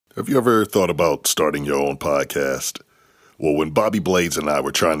Have you ever thought about starting your own podcast? Well, when Bobby Blades and I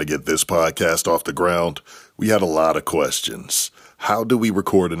were trying to get this podcast off the ground, we had a lot of questions. How do we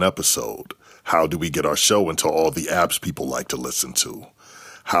record an episode? How do we get our show into all the apps people like to listen to?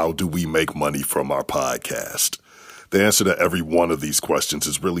 How do we make money from our podcast? The answer to every one of these questions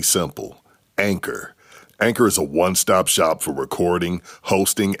is really simple. Anchor. Anchor is a one-stop shop for recording,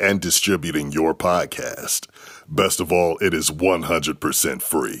 hosting, and distributing your podcast. Best of all, it is 100%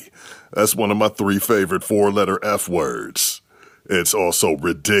 free. That's one of my 3 favorite 4-letter F words. It's also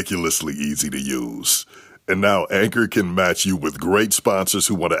ridiculously easy to use. And now Anchor can match you with great sponsors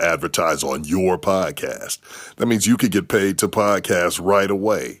who want to advertise on your podcast. That means you could get paid to podcast right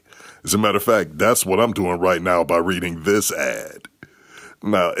away. As a matter of fact, that's what I'm doing right now by reading this ad.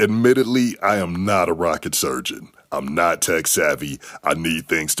 Now, admittedly, I am not a rocket surgeon. I'm not tech savvy. I need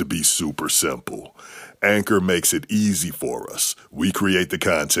things to be super simple. Anchor makes it easy for us. We create the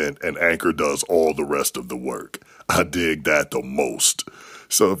content and Anchor does all the rest of the work. I dig that the most.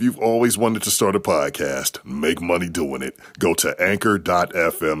 So if you've always wanted to start a podcast, make money doing it, go to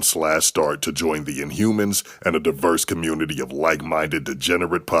anchor.fm/start to join the Inhumans and a diverse community of like-minded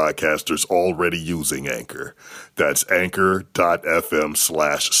degenerate podcasters already using Anchor. That's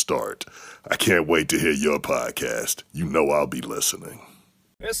anchor.fm/start. I can't wait to hear your podcast. You know I'll be listening.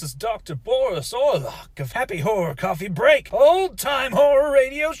 This is Dr. Boris Orlock of Happy Horror Coffee Break, old-time horror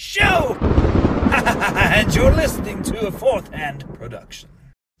radio show! And you're listening to a fourth-hand production.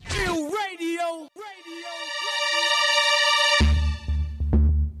 Ill Radio!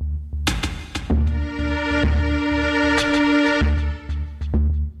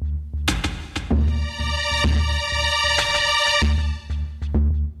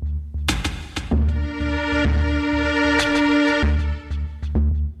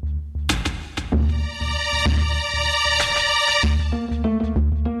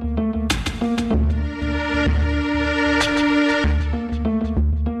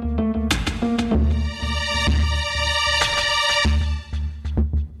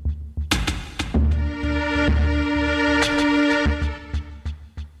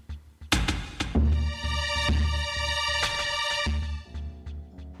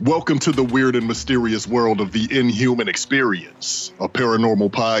 Welcome to the weird and mysterious world of the Inhuman Experience, a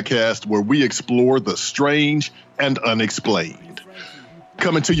paranormal podcast where we explore the strange and unexplained.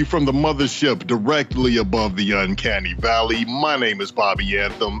 Coming to you from the mothership directly above the uncanny valley, my name is Bobby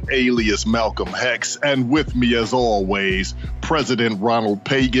Anthem, alias Malcolm Hex, and with me as always, President Ronald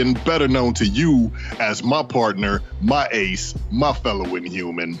Pagan, better known to you as my partner, my ace, my fellow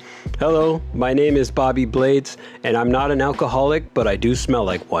Inhuman. Hello, my name is Bobby Blades, and I'm not an alcoholic, but I do smell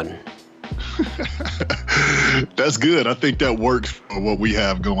like one. That's good. I think that works for what we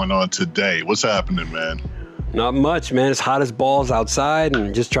have going on today. What's happening, man? Not much, man. It's hot as balls outside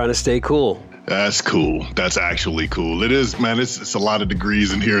and just trying to stay cool. That's cool. That's actually cool. It is, man. It's a lot of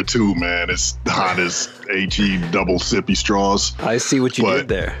degrees in here, too, man. It's hot as HE double sippy straws. I see what you did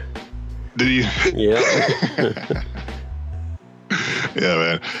there. Did you? Yeah.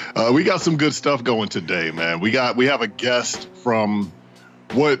 Yeah, man. We got some good stuff going today, man. We have a guest from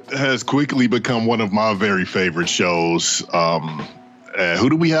what has quickly become one of my very favorite shows. Who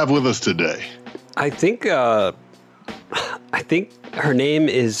do we have with us today? I think her name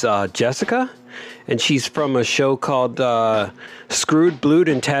is Jessica, and she's from a show called Screwed, Blued,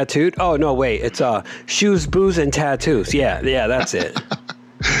 and Tattooed. Oh, no, wait. It's Shoes, Booze, and Tattoos. Yeah, that's it.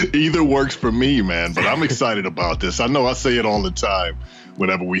 Either works for me, man, but I'm excited about this. I know I say it all the time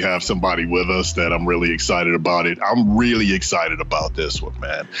whenever we have somebody with us that I'm really excited about it. I'm really excited about this one,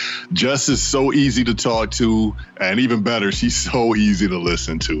 man. Jess is so easy to talk to, and even better, she's so easy to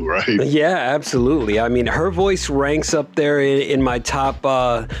listen to, right? Yeah, absolutely. I mean, her voice ranks up there in my top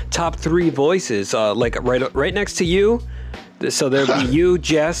 3 voices, like right next to you. So there'll be you,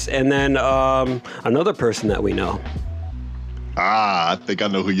 Jess, and then another person that we know. I think I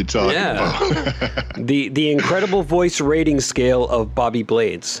know who you're talking about. the incredible voice rating scale of Bobby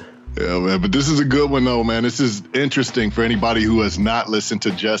Blades. Yeah, man, but this is a good one, though, man. This is interesting for anybody who has not listened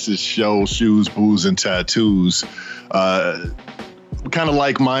to Jess's show, Shoes, Booze, and Tattoos. Kind of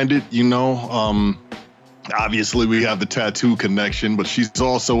like-minded, you know. Obviously, we have the tattoo connection, but she's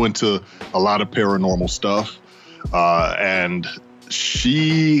also into a lot of paranormal stuff. And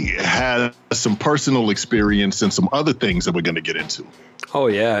she has some personal experience and some other things that we're going to get into. Oh,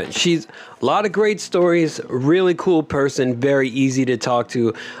 yeah. She's a lot of great stories, really cool person, very easy to talk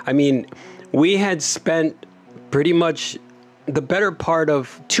to. I mean, we had spent pretty much the better part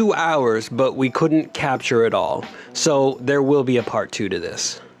of 2 hours, but we couldn't capture it all. So there will be a part 2 to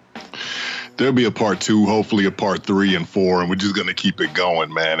this. There'll be a part 2, hopefully a part 3 and 4, and we're just gonna keep it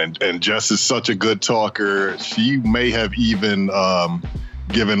going, man. And Jess is such a good talker. She may have even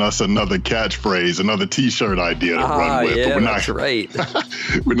given us another catchphrase, another T-shirt idea to run with. Yeah, but we're that's right.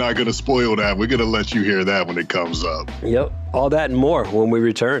 We're not gonna spoil that. We're gonna let you hear that when it comes up. Yep, all that and more when we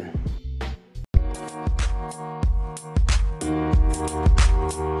return.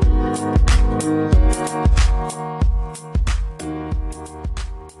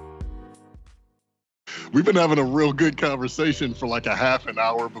 We've been having a real good conversation for like a half an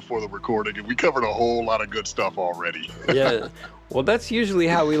hour before the recording, and we covered a whole lot of good stuff already. Yeah. Well, that's usually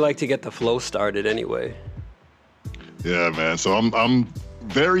how we like to get the flow started anyway. Yeah, man. So I'm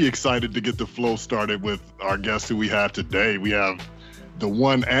very excited to get the flow started with our guest who we have today. We have the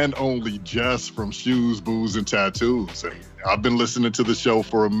one and only Jess from Shoes, Booze, and Tattoos. And I've been listening to the show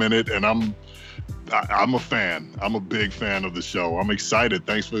for a minute, and I'm a fan. I'm a big fan of the show. I'm excited.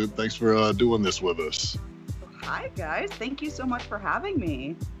 Thanks for doing this with us. Hi guys, thank you so much for having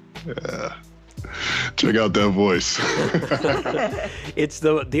me. Yeah. Check out that voice. It's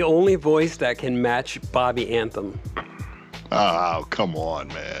the only voice that can match Bobby Anthem. Oh, come on,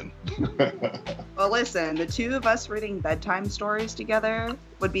 man. Well, listen, the two of us reading bedtime stories together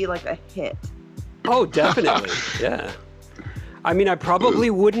would be like a hit. Oh, definitely. Yeah. I mean, I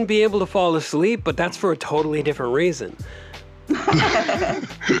probably wouldn't be able to fall asleep, but that's for a totally different reason.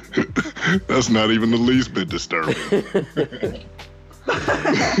 That's not even the least bit disturbing.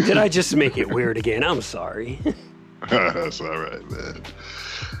 Did I just make it weird again? I'm sorry. That's all right, man.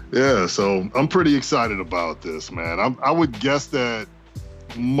 Yeah, so I'm pretty excited about this, man. I would guess that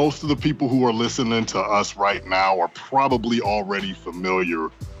most of the people who are listening to us right now are probably already familiar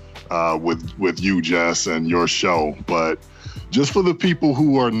with you, Jess, and your show. But just for the people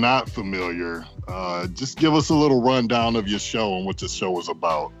who are not familiar, just give us a little rundown of your show and what the show is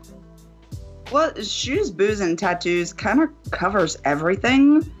about. Well, Shoes, Booze, and Tattoos kind of covers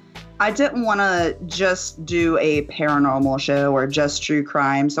everything. I didn't want to just do a paranormal show or just true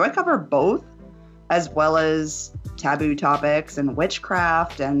crime, so I cover both, as well as taboo topics and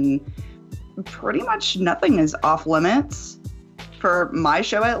witchcraft, and pretty much nothing is off limits, for my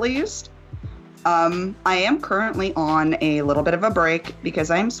show at least. I am currently on a little bit of a break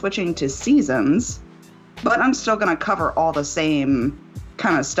because I'm switching to seasons, but I'm still going to cover all the same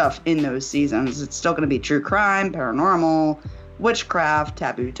kind of stuff in those seasons. It's still going to be true crime, paranormal, witchcraft,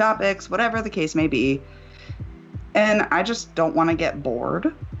 taboo topics, whatever the case may be. And I just don't want to get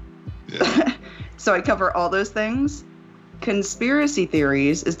bored. Yeah. So I cover all those things. Conspiracy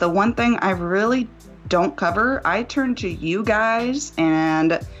theories is the one thing I really don't cover. I turn to you guys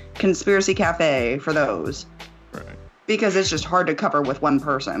and Conspiracy Cafe for those. Right. Because it's just hard to cover with one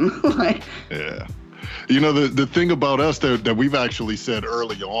person. Yeah. You know, the thing about us that we've actually said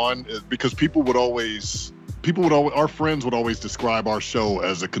early on is because our friends would always describe our show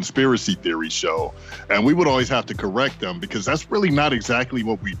as a conspiracy theory show, and we would always have to correct them because that's really not exactly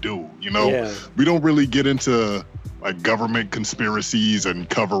what we do. You know, yeah. We don't really get into like government conspiracies and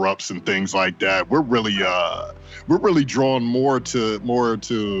cover-ups and things like that. We're really drawn more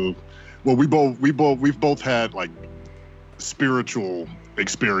to well, we've both had like spiritual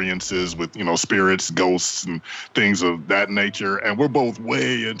experiences with, you know, spirits, ghosts, and things of that nature, and we're both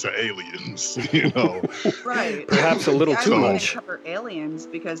way into aliens, you know. Right. Perhaps a little too much. I cover aliens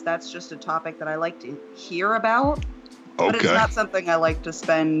because that's just a topic that I like to hear about. But Okay. It's not something I like to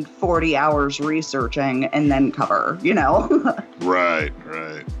spend 40 hours researching and then cover, you know? Right.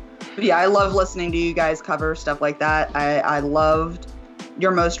 But yeah, I love listening to you guys cover stuff like that. I loved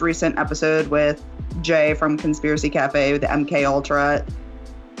your most recent episode with Jay from Conspiracy Cafe with the MK Ultra.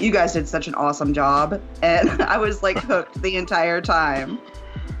 You guys did such an awesome job, and I was like hooked the entire time.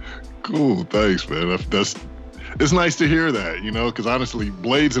 Cool, thanks, man. It's nice to hear that, you know, because honestly,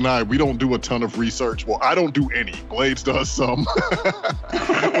 Blades and I, we don't do a ton of research. Well, I don't do any. Blades does some.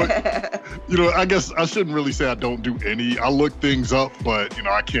 But, you know, I guess I shouldn't really say I don't do any. I look things up, but, you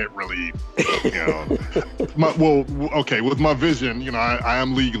know, I can't really, you know. With my vision, you know, I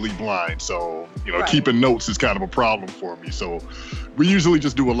am legally blind. So, you know, right. Keeping notes is kind of a problem for me. So we usually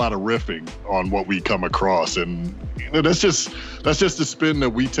just do a lot of riffing on what we come across. And, you know, that's just the spin that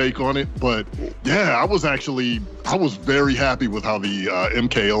we take on it. But, yeah, I was very happy with how the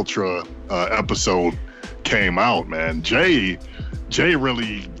MK Ultra episode came out, man. Jay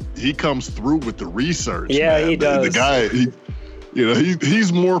really, he comes through with the research. Yeah, man. he does. The guy, You know,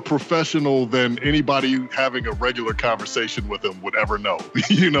 he's more professional than anybody having a regular conversation with him would ever know,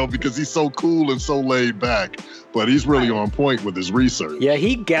 you know, because he's so cool and so laid back, but he's really on point with his research. Yeah,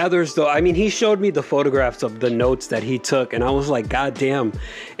 he gathers though. I mean, he showed me the photographs of the notes that he took, and I was like, God damn,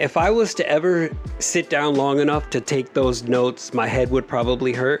 if I was to ever sit down long enough to take those notes, my head would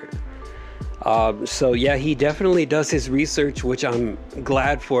probably hurt. So yeah, he definitely does his research, which I'm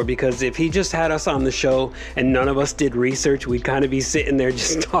glad for, because if he just had us on the show and none of us did research, we'd kind of be sitting there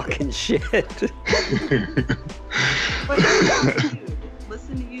just talking shit. But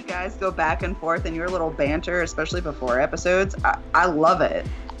listen to you guys go back and forth in your little banter, especially before episodes. I love it.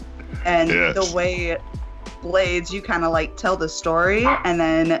 And the way Blades, you kind of like tell the story, and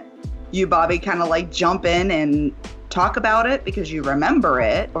then you, Bobby, kind of like jump in and talk about it because you remember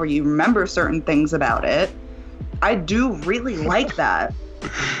it, or you remember certain things about it. I do really like that.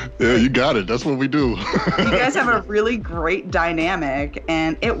 Yeah, you got it. That's what we do. You guys have a really great dynamic,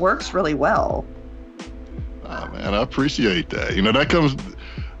 and it works really well. Oh, man, I appreciate that. You know,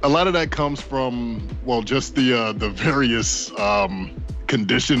 a lot of that comes from, well, just the various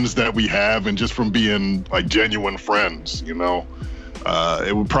conditions that we have, and just from being like genuine friends, you know.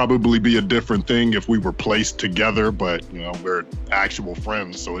 It would probably be a different thing if we were placed together, but you know, we're actual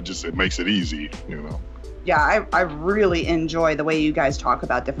friends, so it makes it easy, you know. Yeah, I really enjoy the way you guys talk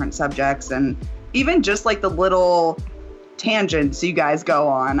about different subjects, and even just like the little tangents you guys go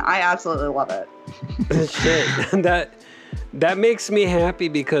on. I absolutely love it. Shit, that makes me happy,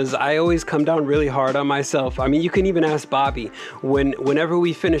 because I always come down really hard on myself. I mean, you can even ask Bobby. Whenever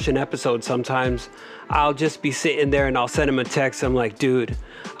we finish an episode, sometimes I'll just be sitting there and I'll send him a text. I'm like, dude,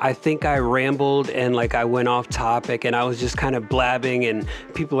 I think I rambled and like I went off topic and I was just kind of blabbing, and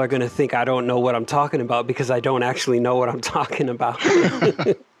people are going to think I don't know what I'm talking about because I don't actually know what I'm talking about.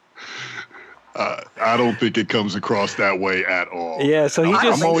 I don't think it comes across that way at all. Yeah, so he I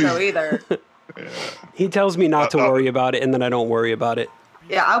just... don't think so either. Yeah. He tells me not to worry about it, and then I don't worry about it.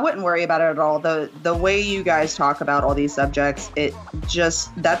 Yeah, I wouldn't worry about it at all. The way you guys talk about all these subjects, it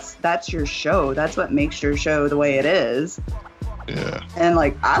just that's your show. That's what makes your show the way it is. Yeah. And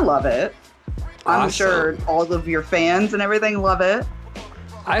like, I love it. I'm Awesome. sure all of your fans and everything love it.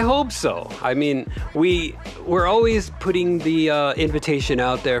 I hope so. I mean, we're always putting the invitation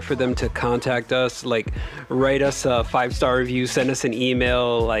out there for them to contact us, like write us a 5-star review, send us an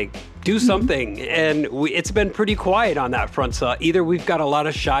email, like do something. And it's been pretty quiet on that front. So either we've got a lot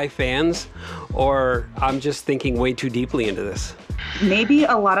of shy fans, or I'm just thinking way too deeply into this. Maybe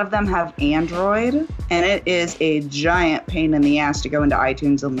a lot of them have Android, and it is a giant pain in the ass to go into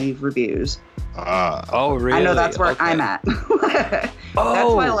iTunes and leave reviews. Oh, really? I know that's where Okay. I'm at.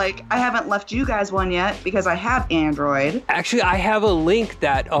 That's why, like, I haven't left you guys one yet because I have Android. Actually, I have a link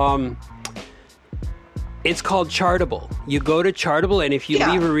that it's called Chartable. You go to Chartable, and if you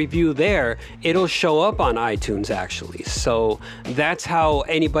leave a review there, it'll show up on iTunes, actually. So that's how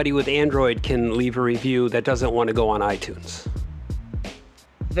anybody with Android can leave a review that doesn't want to go on iTunes.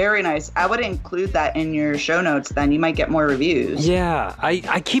 Very nice. I would include that in your show notes, then you might get more reviews. Yeah,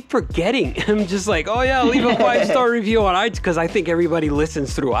 I keep forgetting. I'm just like, oh yeah, leave a 5-star review on iTunes, because I think everybody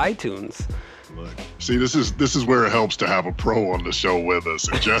listens through iTunes. Look, see, this is where it helps to have a pro on the show with us.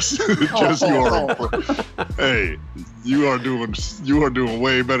 And just you are a pro. Hey, you are doing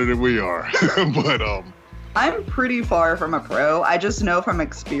way better than we are. But I'm pretty far from a pro. I just know from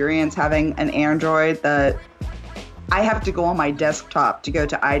experience having an Android that I have to go on my desktop to go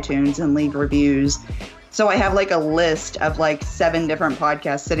to iTunes and leave reviews. So I have like a list of like 7 different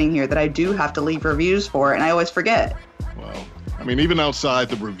podcasts sitting here that I do have to leave reviews for, and I always forget. well, I mean, even outside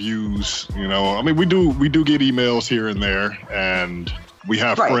the reviews, you know, I mean, we do get emails here and there, and we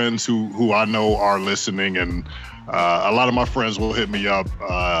have friends who I know are listening, and a lot of my friends will hit me up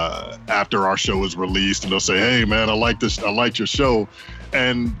after our show is released, and they'll say, "Hey, man, I liked your show,"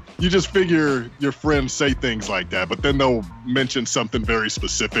 and you just figure your friends say things like that, but then they'll mention something very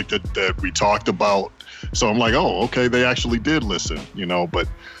specific that we talked about. So I'm like, oh, okay, they actually did listen, you know, but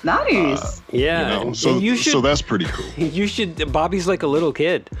Nice. Yeah, you know, so that's pretty cool. You should. Bobby's like a little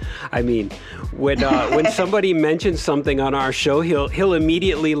kid. I mean, when somebody mentions something on our show, he'll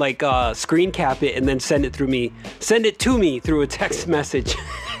immediately like screen cap it and then send it to me through a text message.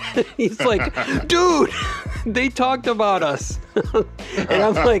 He's like, dude, they talked about us. And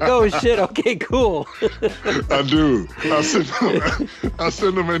I'm like, oh shit, okay, cool. I do. I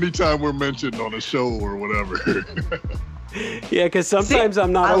send them anytime we're mentioned on a show or whatever. Yeah, because sometimes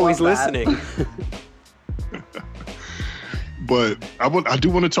I'm not I always love that. listening. but I do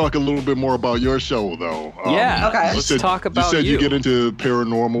want to talk a little bit more about your show, though. Yeah, okay. let's talk about you. Said you. you get into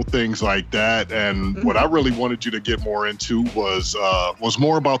paranormal things like that, and what I really wanted you to get more into was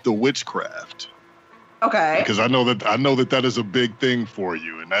more about the witchcraft. Okay. Because I know that is a big thing for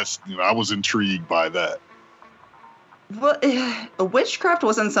you, and that's I was intrigued by that. Well, witchcraft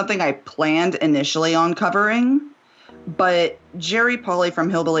wasn't something I planned initially on covering, but Jerry Pauly from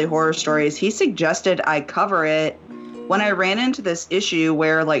Hillbilly Horror Stories, he suggested I cover it when I ran into this issue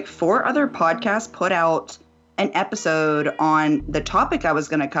where like 4 other podcasts put out an episode on the topic I was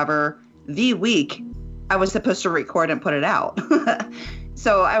going to cover the week I was supposed to record and put it out.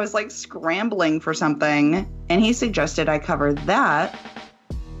 So I was like scrambling for something, and he suggested I cover that.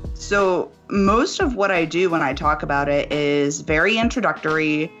 So most of what I do when I talk about it is very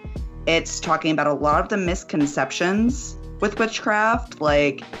introductory. It's talking about a lot of the misconceptions with witchcraft.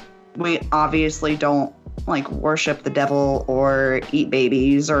 Like, we obviously don't like worship the devil or eat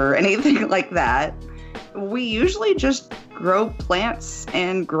babies or anything like that. We usually just grow plants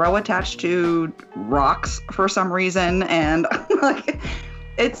and grow attached to rocks for some reason. And like,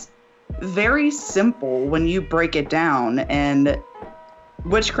 it's very simple when you break it down. And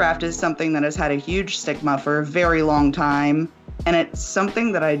witchcraft is something that has had a huge stigma for a very long time. And it's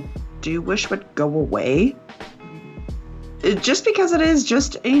something that I do wish would go away. Just because it is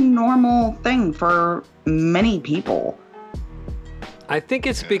just a normal thing for many people. I think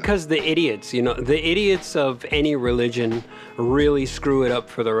it's because the idiots of any religion really screw it up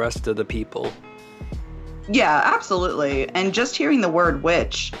for the rest of the people. Yeah, absolutely. And just hearing the word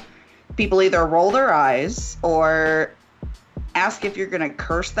witch, people either roll their eyes or ask if you're going to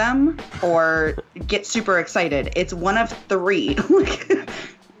curse them or get super excited. It's one of 3.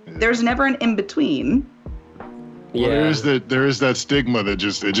 There's never an in-between. Yeah. Well, there is that stigma that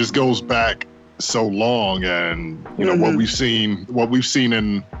just goes back so long, and what we've seen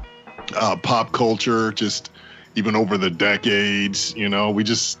in pop culture, just even over the decades, we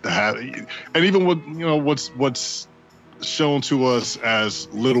just have, and even what's shown to us as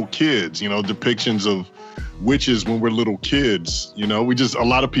little kids, depictions of witches when we're little kids, a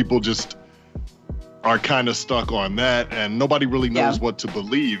lot of people just are kind of stuck on that, and nobody really knows what to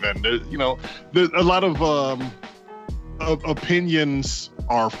believe. And there's a lot of opinions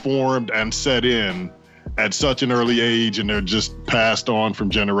are formed and set in at such an early age, and they're just passed on from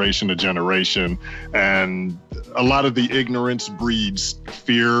generation to generation. And a lot of the ignorance breeds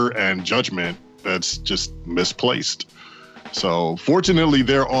fear and judgment that's just misplaced. So fortunately,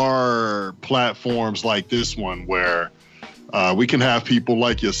 there are platforms like this one where we can have people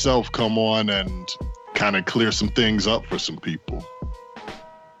like yourself come on and kind of clear some things up for some people.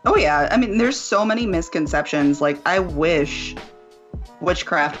 Oh, yeah. I mean, there's so many misconceptions. Like, I wish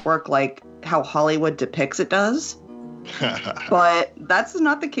witchcraft worked like how Hollywood depicts it does. But that's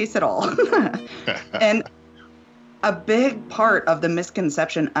not the case at all. And a big part of the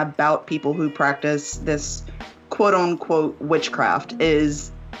misconception about people who practice this quote unquote witchcraft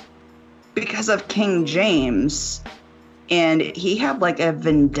is because of King James. And he had like a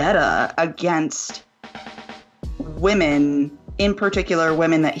vendetta against women, in particular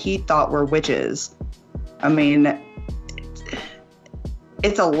women that he thought were witches. I mean,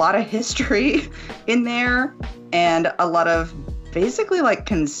 it's a lot of history in there and a lot of basically like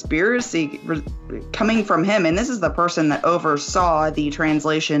conspiracy coming from him. And this is the person that oversaw the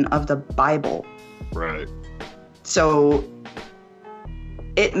translation of the Bible. Right. So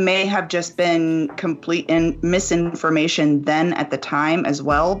it may have just been complete misinformation then at the time as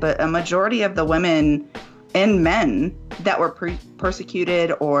well. But a majority of the women and men that were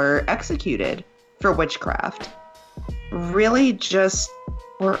persecuted or executed for witchcraft really just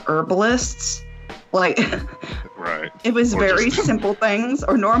were herbalists. Like, right. It was very simple things,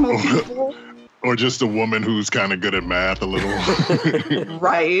 or normal people. Or just a woman who's kind of good at math a little.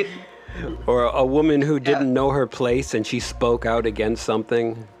 Right. Or a woman who didn't know her place and she spoke out against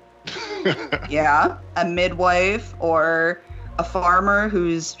something. Yeah. A midwife or a farmer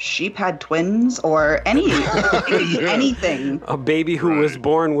whose sheep had twins, or anything. A baby who was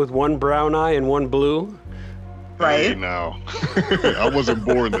born with one brown eye and one blue. Right. Hey, now, I wasn't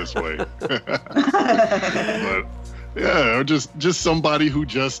born this way. But yeah, or just somebody who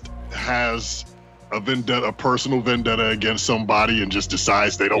just has a vendetta, a personal vendetta against somebody, and just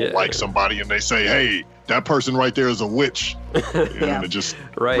decides they don't like somebody, and they say, "Hey, that person right there is a witch," and it just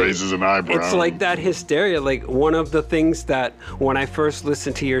raises an eyebrow. It's like that hysteria. Like, one of the things that when I first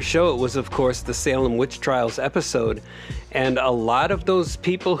listened to your show, it was of course the Salem Witch Trials episode, and a lot of those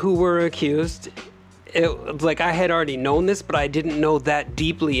people who were accused, like, I had already known this, but I didn't know that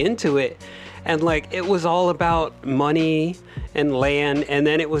deeply into it. and like it was all about money and land, and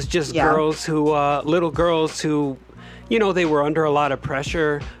then it was just girls who, little girls who, you know, they were under a lot of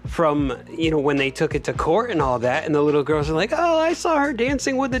pressure from, you know, when they took it to court and all that, and the little girls are like, oh, I saw her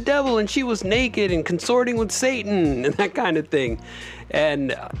dancing with the devil and she was naked and consorting with Satan and that kind of thing.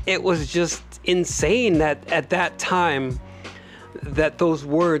 And it was just insane that at that time that those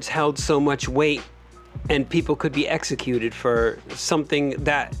words held so much weight and people could be executed for something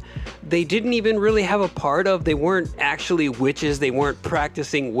that they didn't even really have a part of. They weren't actually witches. They weren't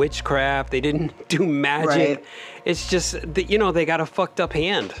practicing witchcraft. They didn't do magic. Right. It's just that, you know, they got a fucked up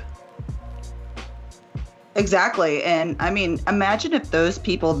hand. Exactly. And I mean, imagine if those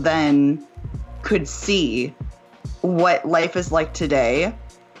people then could see what life is like today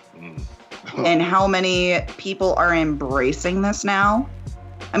and how many people are embracing this now.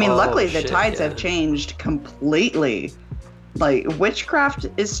 I mean, luckily the tides have changed completely. Like, witchcraft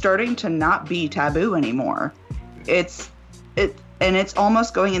is starting to not be taboo anymore. It's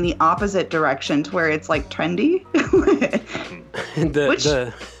almost going in the opposite direction to where it's like trendy.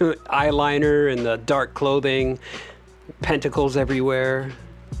 the eyeliner and the dark clothing, pentacles everywhere.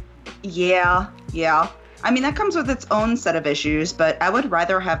 Yeah. I mean, that comes with its own set of issues, but I would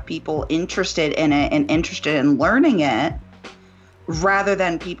rather have people interested in it and interested in learning it rather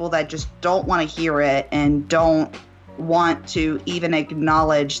than people that just don't want to hear it and don't want to even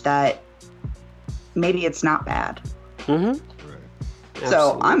acknowledge that maybe it's not bad. Mm-hmm.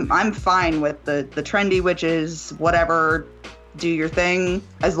 So I'm fine with the trendy witches, whatever, do your thing,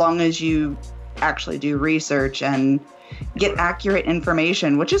 as long as you actually do research and get accurate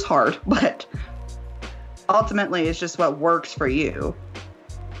information, which is hard, but ultimately it's just what works for you.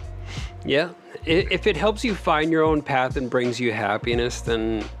 Yeah. If it helps you find your own path and brings you happiness,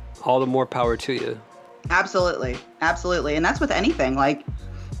 then all the more power to you. Absolutely. And that's with anything. Like,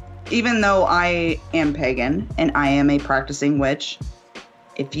 even though I am pagan and I am a practicing witch,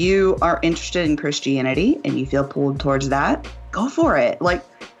 if you are interested in Christianity and you feel pulled towards that, go for it. Like,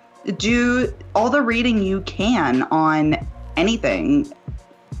 do all the reading you can on anything,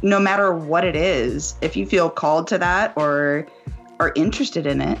 no matter what it is. If you feel called to that or are interested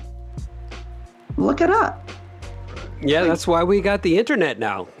in it, look it up. Yeah, that's why we got the internet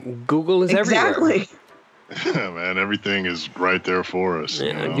now. Google is everywhere. Exactly. Yeah, man, everything is right there for us.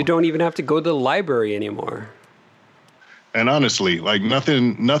 Yeah, you don't even have to go to the library anymore. And honestly, like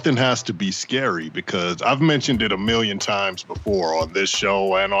nothing has to be scary, because I've mentioned it a million times before on this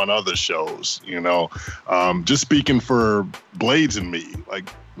show and on other shows, you know. Just speaking for Blades and me, like,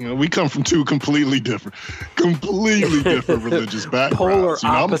 you know, we come from two completely different religious backgrounds. Polar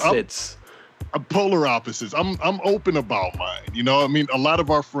opposites. Polar opposites. I'm open about mine. You know, I mean, a lot of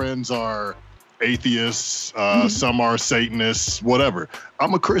our friends are atheists, some are Satanists, whatever.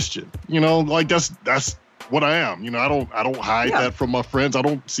 I'm a Christian. You know, like that's what I am. You know, I don't hide that from my friends. I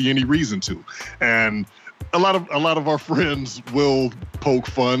don't see any reason to. And a lot of our friends will poke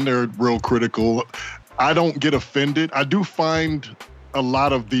fun. They're real critical. I don't get offended. I do find a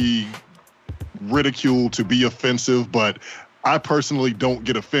lot of the ridicule to be offensive, but I personally don't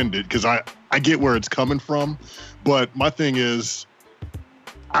get offended because I get where it's coming from. But my thing is,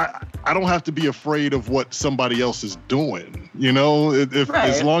 I don't have to be afraid of what somebody else is doing, you know,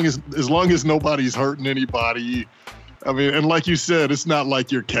 as long as nobody's hurting anybody. I mean, and like you said, it's not like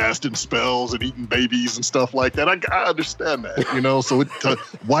you're casting spells and eating babies and stuff like that. I understand that, you know, so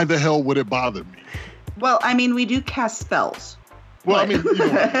why the hell would it bother me? Well, I mean, we do cast spells. Well, I mean, you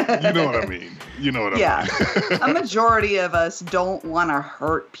know what I mean. You know what I mean. Yeah. A majority of us don't want to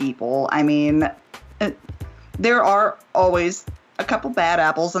hurt people. I mean, there are always a couple bad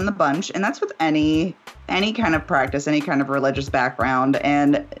apples in the bunch, and that's with any kind of practice, any kind of religious background,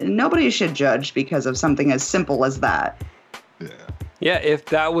 and nobody should judge because of something as simple as that. Yeah, if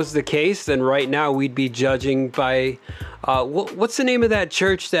that was the case, then right now we'd be judging by what's the name of that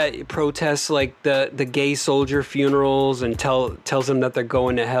church that protests like the gay soldier funerals and tells them that they're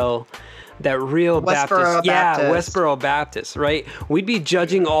going to hell? That real Baptist. Yeah, Westboro Baptist, right? We'd be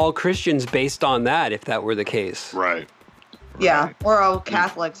judging all Christians based on that if that were the case. Right. Yeah, or all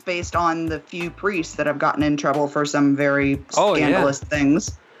Catholics based on the few priests that have gotten in trouble for some very scandalous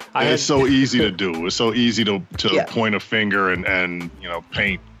things. It's so easy to do. It's so easy to point a finger and you know,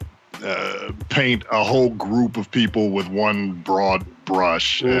 paint a whole group of people with one broad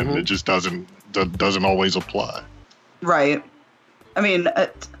brush, and it just doesn't always apply. Right. I mean,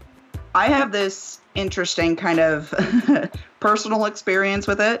 I have this interesting kind of personal experience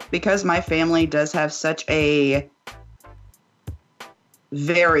with it because my family does have such a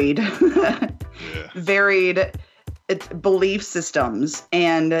varied belief systems,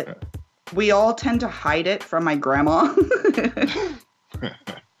 and we all tend to hide it from my grandma.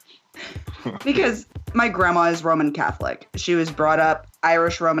 Because my grandma is Roman Catholic. She was brought up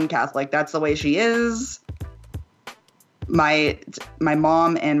Irish Roman Catholic. That's the way she is. My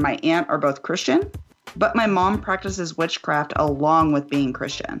mom and my aunt are both Christian, but my mom practices witchcraft along with being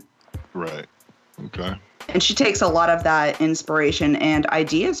Christian. Right. Okay. And she takes a lot of that inspiration and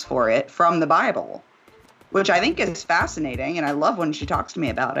ideas for it from the Bible, which I think is fascinating, and I love when she talks to me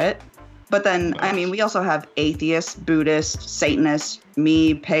about it. But then, I mean, we also have atheists, Buddhists, Satanists,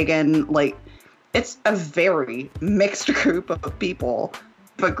 me, pagan, like, it's a very mixed group of people,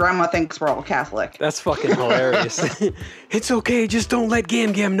 but Grandma thinks we're all Catholic. That's fucking hilarious. It's okay, just don't let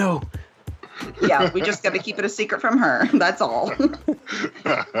Gam Gam know. Yeah, we just got to keep it a secret from her. That's all.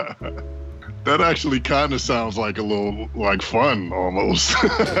 That actually kind of sounds like a little, like, fun, almost.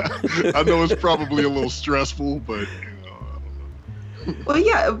 I know it's probably a little stressful, but... Well,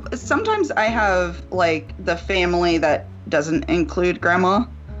 yeah, sometimes I have, like, the family that doesn't include Grandma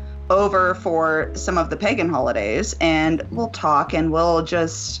over for some of the pagan holidays, and we'll talk and we'll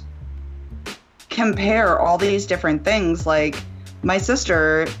just compare all these different things. Like, my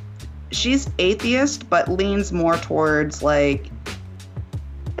sister, she's atheist, but leans more towards, like,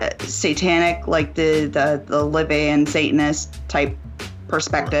 satanic, like the LaVeyan Satanist type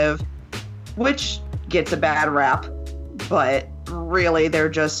perspective, which gets a bad rap, but really they're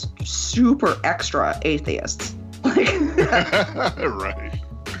just super extra atheists. Like, right.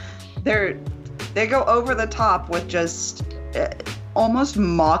 They go over the top with just almost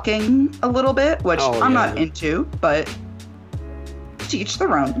mocking a little bit, which I'm not into, but to each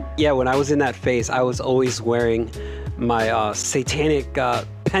their own. Yeah, when I was in that phase, I was always wearing my satanic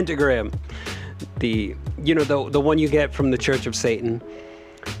pentagram, the one you get from the Church of Satan,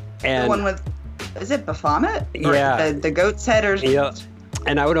 and the one with, is it Baphomet? Yeah, the goat's head, or yeah.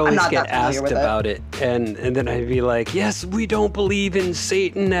 And I would always get asked with about it, and then I'd be like, "Yes, we don't believe in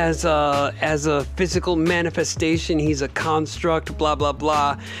Satan as a physical manifestation. He's a construct, blah blah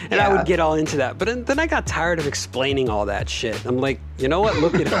blah." And I would get all into that, but then I got tired of explaining all that shit. I'm like, you know what?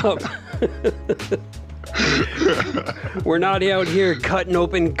 Look it up. We're not out here cutting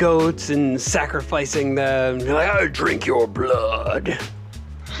open goats and sacrificing them. Like, I'll drink your blood.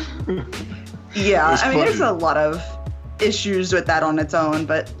 Yeah, I mean, there's a lot of issues with that on its own,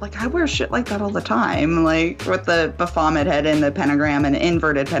 but like, I wear shit like that all the time, like with the Baphomet head and the pentagram and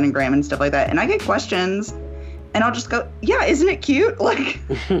inverted pentagram and stuff like that, and I get questions and I'll just go, yeah, isn't it cute? Like,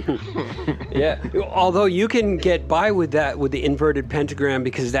 yeah, although you can get by with that with the inverted pentagram,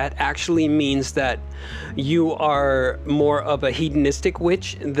 because that actually means that you are more of a hedonistic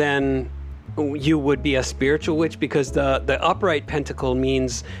witch than you would be a spiritual witch, because the upright pentacle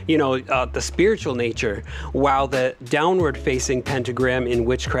means, the spiritual nature, while the downward facing pentagram in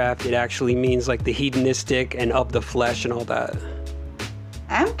witchcraft, it actually means like the hedonistic and of the flesh and all that.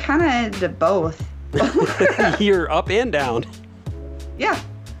 I'm kind of both. You're up and down. Yeah.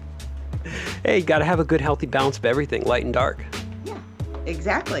 Hey, you gotta have a good healthy balance of everything, light and dark. Yeah,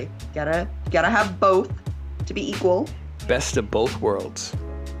 exactly. Gotta have both to be equal. Best of both worlds.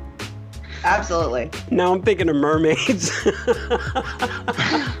 Absolutely. Now I'm thinking of mermaids.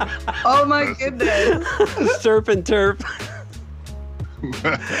 Oh my goodness. Surf and turf.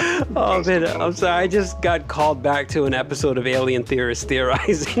 Oh man, I'm sorry. I just got called back to an episode of Alien Theorists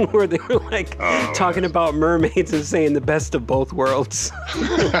Theorizing where they were like talking about mermaids and saying the best of both worlds.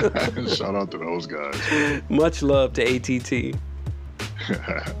 Shout out to those guys. Much love to ATT.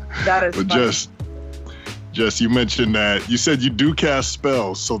 That is but funny. Jess, you mentioned that you said you do cast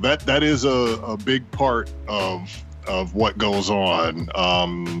spells, so that is a big part of what goes on.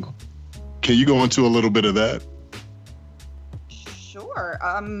 Can you go into a little bit of that? Sure.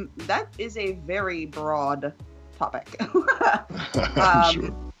 That is a very broad topic.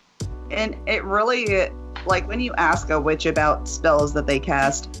 Sure. And it really, like, when you ask a witch about spells that they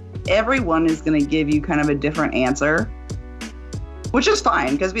cast, everyone is going to give you kind of a different answer, which is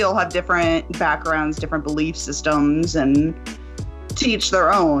fine, because we all have different backgrounds, different belief systems, and to each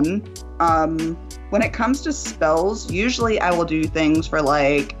their own. When it comes to spells, usually I will do things for,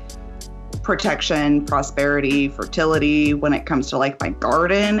 like, protection, prosperity, fertility. When it comes to, like, my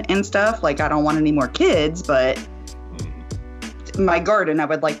garden and stuff, like, I don't want any more kids, but my garden, I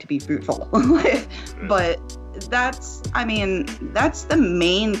would like to be fruitful. But that's the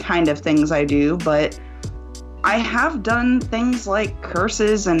main kind of things I do. But I have done things like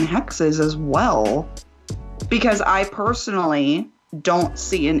curses and hexes as well, because I personally don't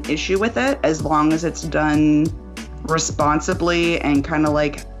see an issue with it as long as it's done responsibly and kind of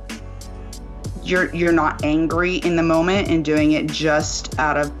like you're not angry in the moment and doing it just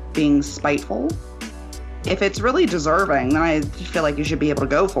out of being spiteful. If it's really deserving, then I feel like you should be able to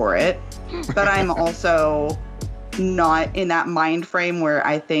go for it. But I'm also not in that mind frame where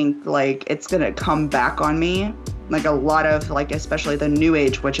I think like it's gonna come back on me. Like a lot of like, especially the new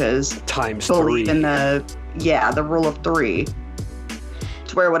age witches Times believe 3. in the rule of 3.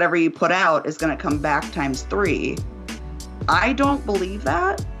 To where whatever you put out is gonna come back times 3. I don't believe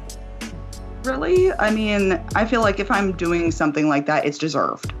that. Really? I mean, I feel like if I'm doing something like that, it's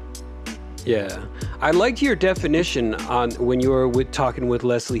deserved. Yeah. I liked your definition on when you were talking with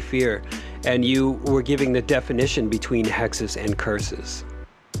Leslie Fear, and you were giving the definition between hexes and curses.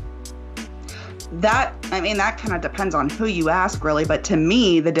 That kind of depends on who you ask, really. But to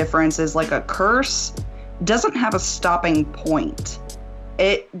me, the difference is like a curse doesn't have a stopping point.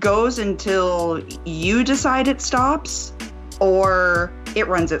 It goes until you decide it stops, or it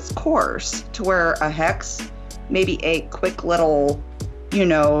runs its course, to where a hex, maybe a quick little,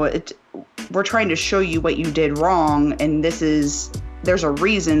 we're trying to show you what you did wrong, and there's a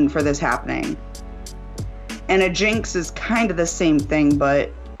reason for this happening. And a jinx is kind of the same thing,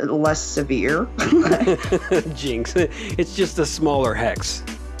 but less severe. Jinx. It's just a smaller hex.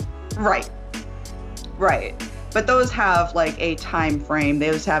 Right. But those have like a time frame.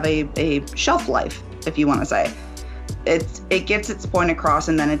 Those have a shelf life, if you want to say. It gets its point across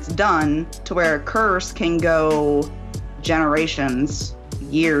and then it's done, to where a curse can go generations,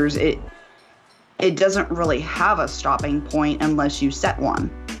 years. It doesn't really have a stopping point unless you set one.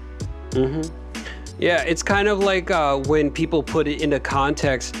 Mm-hmm. Yeah, it's kind of like when people put it into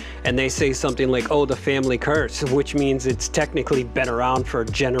context and they say something like, oh, the family curse, which means it's technically been around for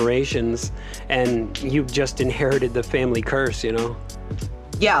generations and you've just inherited the family curse,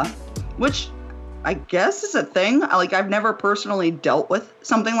 Yeah, which I guess is a thing. Like, I've never personally dealt with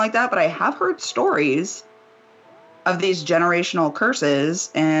something like that, but I have heard stories of these generational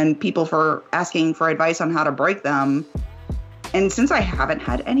curses and people for asking for advice on how to break them. And since I haven't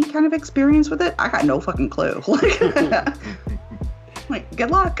had any kind of experience with it, I got no fucking clue. Like,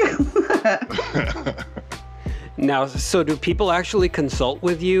 good luck. Now, so do people actually consult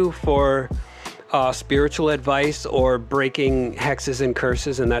with you for spiritual advice or breaking hexes and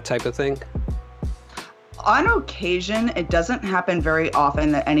curses and that type of thing? On occasion, it doesn't happen very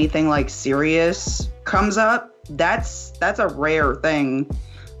often that anything like serious comes up. That's a rare thing.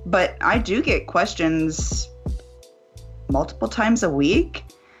 But I do get questions multiple times a week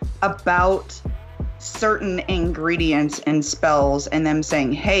about certain ingredients in spells and them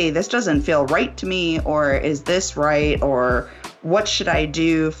saying, hey, this doesn't feel right to me, or is this right, or what should I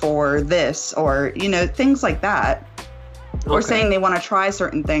do for this, or, things like that. Okay. Or saying they want to try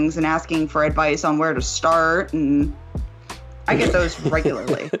certain things and asking for advice on where to start, and I get those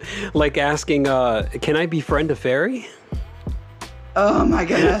regularly. Like asking, can I befriend a fairy? Oh my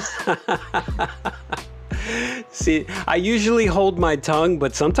goodness. See, I usually hold my tongue,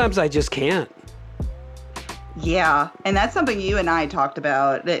 but sometimes I just can't. Yeah, and that's something you and I talked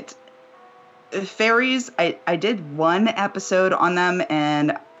about. That fairies, I did one episode on them,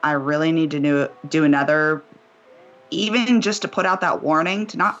 and I really need to do another, even just to put out that warning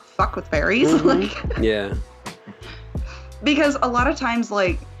to not fuck with fairies. Mm-hmm. Yeah. Because a lot of times,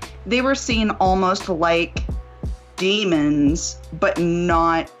 like, they were seen almost like demons, but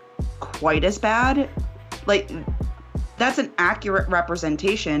not quite as bad. Like, that's an accurate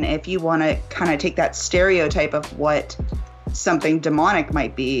representation if you want to kind of take that stereotype of what something demonic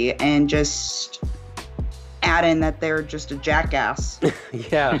might be and just add in that they're just a jackass.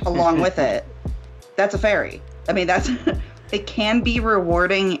 Yeah. Along with it. That's a fairy. I mean, it can be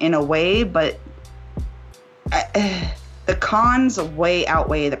rewarding in a way, but the cons way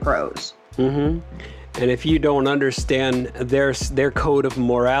outweigh the pros. Mm-hmm. And if you don't understand their code of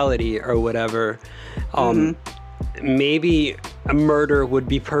morality or whatever, maybe a murder would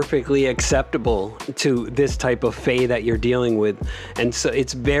be perfectly acceptable to this type of fae that you're dealing with. And so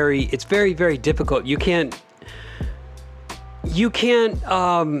it's very, very difficult. You can't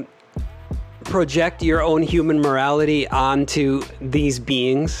project your own human morality onto these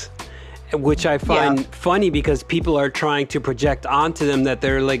beings, which I find funny because people are trying to project onto them that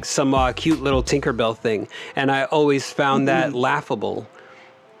they're like some cute little Tinkerbell thing. And I always found that laughable.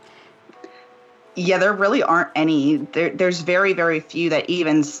 Yeah, there really aren't any. There's very, very few that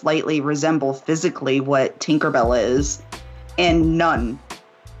even slightly resemble physically what Tinkerbell is, and none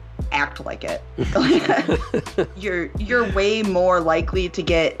act like it. You're way more likely to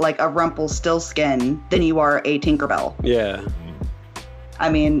get like a Rumpelstiltskin than you are a Tinkerbell. Yeah. I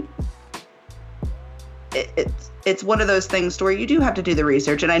mean, it's one of those things where you do have to do the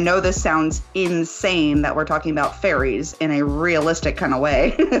research. And I know this sounds insane that we're talking about fairies in a realistic kind of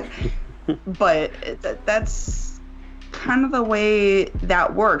way, but that's kind of the way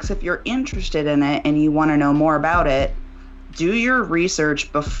that works. If you're interested in it and you want to know more about it, do your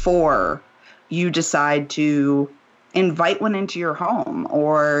research before you decide to invite one into your home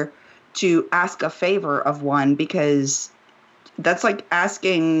or to ask a favor of one, because that's like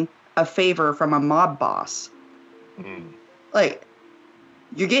asking a favor from a mob boss. Like,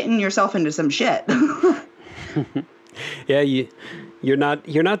 you're getting yourself into some shit. Yeah, you're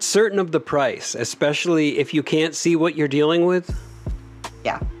not certain of the price, especially if you can't see what you're dealing with.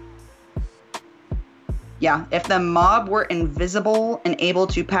 Yeah, if the mob were invisible and able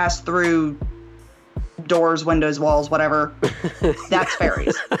to pass through doors, windows, walls, whatever, that's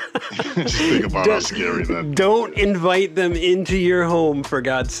fairies. Just think about how scary that. Don't invite them into your home, for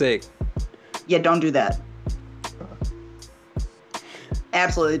God's sake. Yeah, don't do that.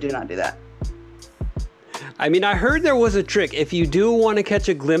 Absolutely do not do that. I mean, I heard there was a trick. If you do want to catch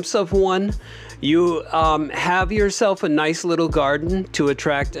a glimpse of one, you have yourself a nice little garden to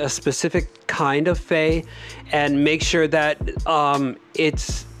attract a specific kind of fae, and make sure that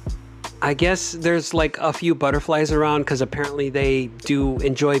it's... I guess there's like a few butterflies around, because apparently they do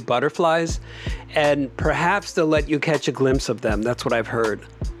enjoy butterflies, and perhaps they'll let you catch a glimpse of them. That's what I've heard.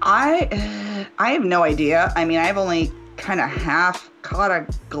 I have no idea. I mean, I've only kind of half caught a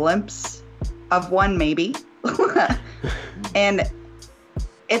glimpse of one, maybe. And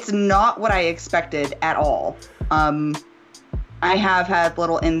it's not what I expected at all. I have had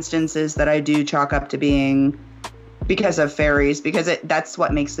little instances that I do chalk up to being because of fairies, because that's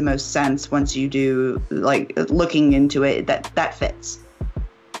what makes the most sense once you do, like, looking into it, that fits.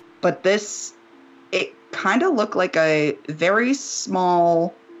 But this, it kind of looked like a very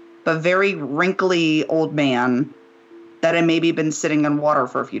small but very wrinkly old man that had maybe been sitting in water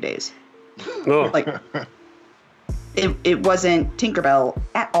for a few days. Oh. Like, it wasn't Tinkerbell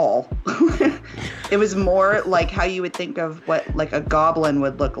at all. It was more like how you would think of what like a goblin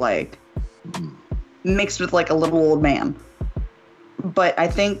would look like, mixed with like a little old man. But I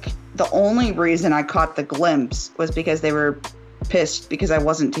think the only reason I caught the glimpse was because they were pissed because I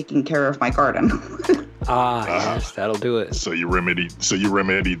wasn't taking care of my garden. Yes, that'll do it. So you remedied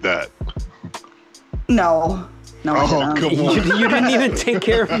that. No, I didn't. Come on. You didn't even take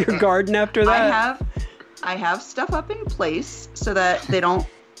care of your garden after that? I have stuff up in place so that they don't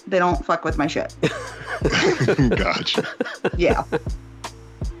fuck with my shit. Gotcha. Yeah.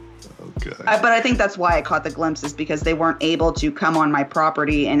 Okay. But I think that's why I caught the glimpses, because they weren't able to come on my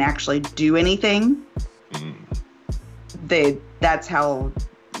property and actually do anything. That's how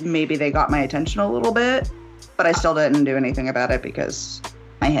maybe they got my attention a little bit, but I still didn't do anything about it because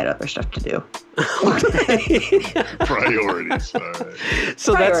I had other stuff to do. Priorities. All right.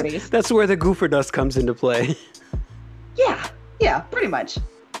 So Priorities. that's where the goofer dust comes into play. Yeah, pretty much.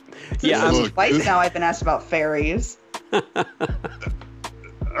 Yeah, Look, Twice now I've been asked about fairies.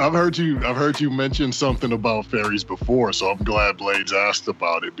 I've heard you mention something about fairies before, so I'm glad Blades asked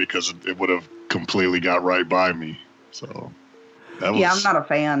about it, because it would have completely got right by me. So that was, Yeah, I'm not a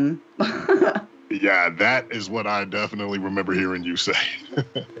fan. Yeah, that is what I definitely remember hearing you say.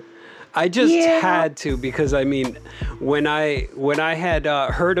 I just had to, because I mean, when I had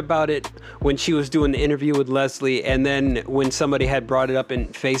heard about it when she was doing the interview with Leslie, and then when somebody had brought it up in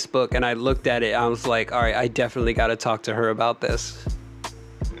Facebook and I looked at it, I was like, all right, I definitely got to talk to her about this.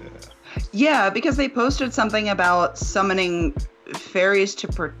 Yeah, because they posted something about summoning fairies to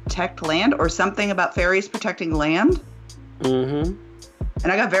protect land, or something about fairies protecting land. Mm-hmm.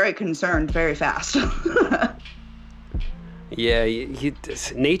 And I got very concerned very fast. Yeah,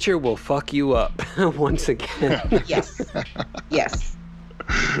 nature will fuck you up once again. Yes.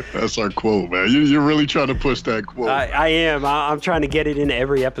 That's our quote, man. You're really trying to push that quote. I am. I'm trying to get it in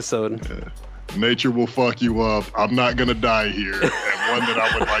every episode. Yeah. Nature will fuck you up. I'm not gonna die here. And one that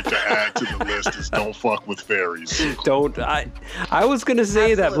I would like to add to the list is don't fuck with fairies. Don't. I was gonna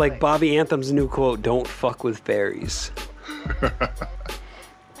say that, Absolutely. like Bobby Anthem's new quote, "Don't fuck with fairies."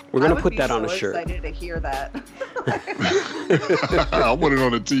 We're gonna put that on a shirt. I'm excited to hear that. I'll put it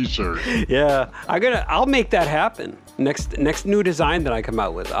on a t-shirt. Yeah, I'll make that happen. Next new design that I come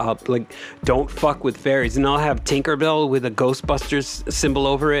out with, I'll like, "Don't fuck with fairies," and I'll have Tinkerbell with a Ghostbusters symbol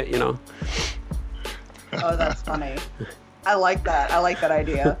over it. You know. Oh, that's funny. I like that. I like that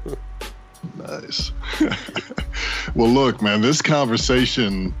idea. Nice. Well, look, man, this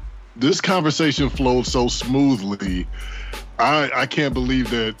conversation this conversation flowed so smoothly. I can't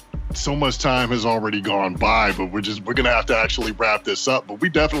believe that so much time has already gone by, but we're gonna have to actually wrap this up. But we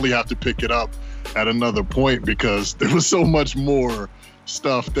definitely have to pick it up at another point because there was so much more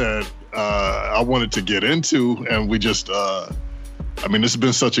stuff that I wanted to get into, and we just this has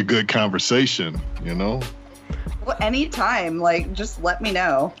been such a good conversation, you know? Well, anytime, like, just let me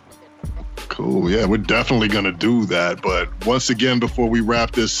know. Cool. Yeah, we're definitely going to do that. But once again, before we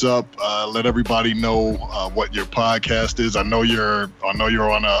wrap this up, let everybody know what your podcast is. I know you're on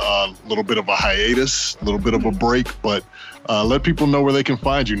a little bit of a hiatus, a little bit of a break, but let people know where they can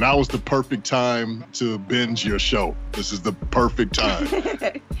find you. Now is the perfect time to binge your show. This is the perfect time.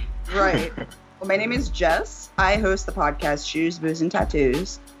 Right. Well, my name is Jess. I host the podcast Shoes, Booze, and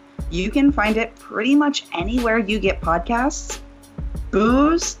Tattoos. You can find it pretty much anywhere you get podcasts.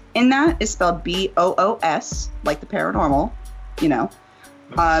 Booze in that is spelled BOOS, like the paranormal, you know.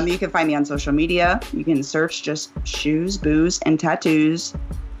 You can find me on social media. You can search just Shoes, Booze, and Tattoos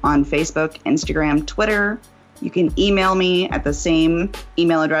on Facebook, Instagram, Twitter. You can email me at the same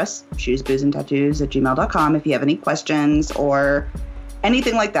email address, shoesboozeandtattoos@gmail.com, if you have any questions or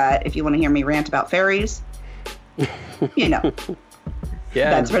anything like that. If you want to hear me rant about fairies, you know.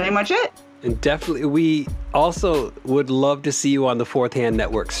 Yeah, that's pretty much it. And definitely, we also would love to see you on the Fourth Hand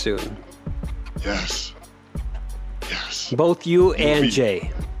Network soon. Yes. Both you and Jay.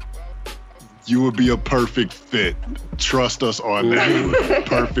 You would be a perfect fit. Trust us on that.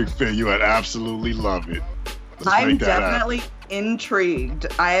 Perfect fit. You would absolutely love it. I'm definitely intrigued.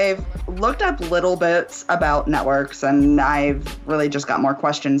 I've looked up little bits about networks, and I've really just got more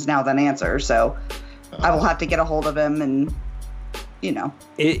questions now than answers. So I will have to get a hold of him and, you know.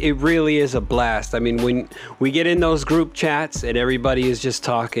 It really is a blast. I mean, when we get in those group chats and everybody is just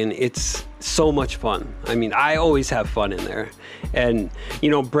talking, it's so much fun. I mean, I always have fun in there. And,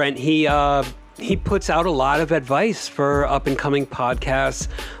 you know, Brent, he puts out a lot of advice for up-and-coming podcasts,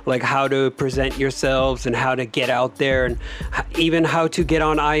 like how to present yourselves and how to get out there and even how to get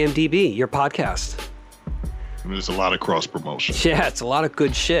on IMDb, your podcast. I mean, there's a lot of cross-promotion. Yeah, it's a lot of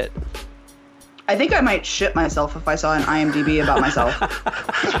good shit. I think I might shit myself if I saw an IMDb about myself.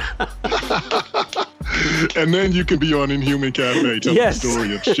 And then you can be on Inhuman Cafe telling the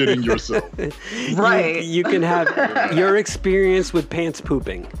story of shitting yourself. Right. You can have your experience with pants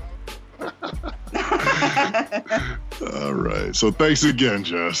pooping. All right. So thanks again,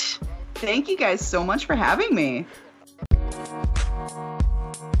 Jess. Thank you guys so much for having me.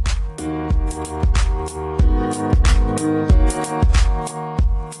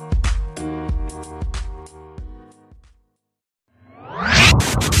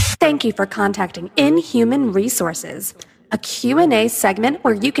 Thank you for contacting Inhuman Resources, a Q&A segment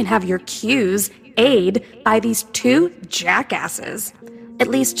where you can have your Q's A'd by these two jackasses, at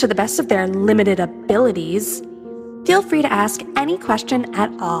least to the best of their limited abilities. Feel free to ask any question at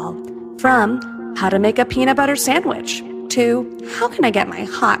all, from how to make a peanut butter sandwich, to how can I get my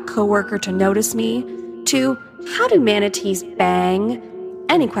hot coworker to notice me, to how do manatees bang,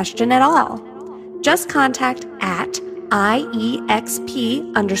 any question at all. Just contact at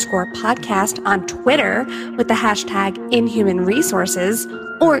IEXP_podcast on Twitter with the hashtag Inhuman Resources,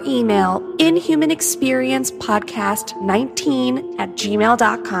 or email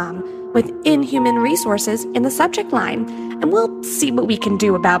inhumanexperiencepodcast19@gmail.com with Inhuman Resources in the subject line, and we'll see what we can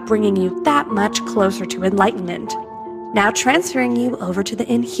do about bringing you that much closer to enlightenment. Now transferring you over to the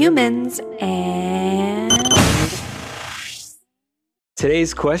Inhumans, and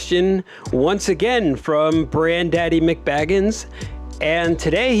today's question, once again, from Brandaddy McBaggins. And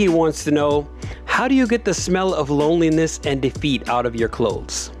today he wants to know, how do you get the smell of loneliness and defeat out of your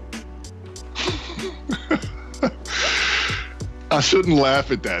clothes? I shouldn't laugh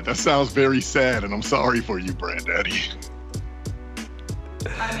at that. That sounds very sad, and I'm sorry for you, Brandaddy.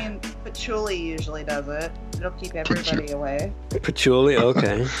 I mean, patchouli usually does it. It'll keep everybody away. Patchouli,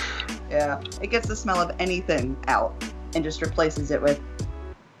 okay. Yeah, it gets the smell of anything out and just replaces it with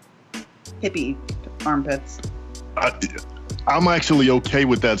hippie armpits. I'm actually okay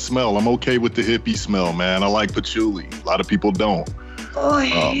with that smell. I'm okay with the hippie smell, man. I like patchouli. A lot of people don't. Oh, I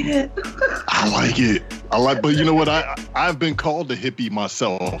hate it. I like it. But you know what? I've been called a hippie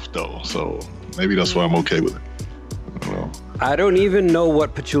myself, though. So maybe that's why I'm okay with it. I don't even know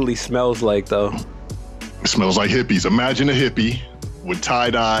what patchouli smells like, though. It smells like hippies. Imagine a hippie with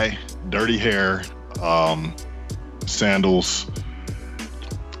tie-dye, dirty hair, sandals,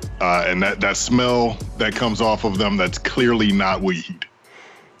 and that smell that comes off of them, that's clearly not weed.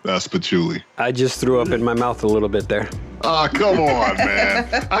 That's patchouli. I just threw up in my mouth a little bit there. Oh, come on,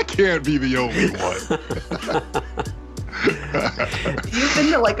 man. I can't be the only one. You've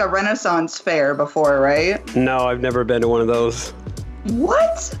been to like a Renaissance fair before, right? No, I've never been to one of those.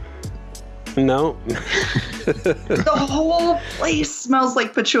 What? No. The whole place smells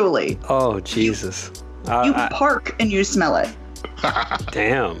like patchouli. Oh, Jesus. You park and you smell it.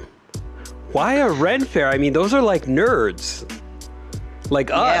 Damn. Why a Ren Fair? I mean, those are like nerds. Like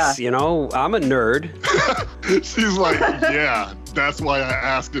us, you know? I'm a nerd. She's like, yeah, that's why I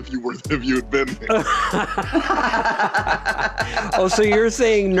asked if you had been there. Oh, so you're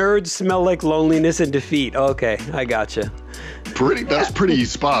saying nerds smell like loneliness and defeat. Okay, I gotcha. That's pretty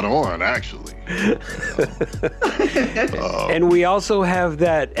spot on, actually. And we also have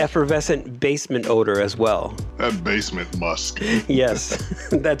that effervescent basement odor as well. That basement musk. Yes,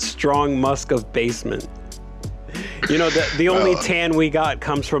 that strong musk of basement. You know, the only tan we got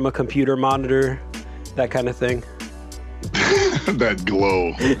comes from a computer monitor, that kind of thing. That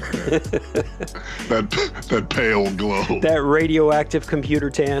glow. that pale glow. That radioactive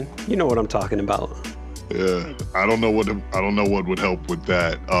computer tan. You know what I'm talking about. Yeah, I don't know what would help with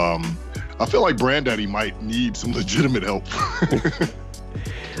that. I feel like Brandaddy might need some legitimate help.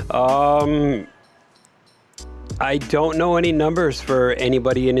 I don't know any numbers for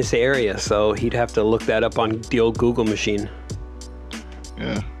anybody in this area, so he'd have to look that up on the old Google machine.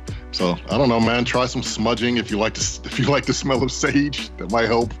 Yeah. So I don't know, man. Try some smudging if you like the smell of sage. That might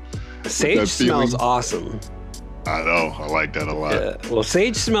help. Sage smells awesome. I know. I like that a lot. Yeah. Well,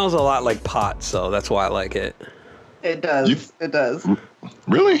 sage smells a lot like pot, so that's why I like it. It does. It does.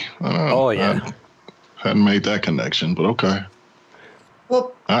 Really? I don't know. Oh yeah. I hadn't made that connection, but okay.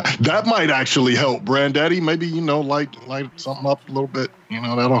 Well, that might actually help, Brandaddy. Maybe, light something up a little bit.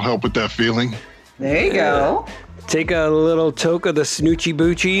 That'll help with that feeling. There you go. Take a little toke of the Snoochie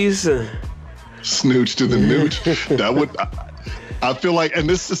Boochies. Snooch to the nooch. That would... I feel like, and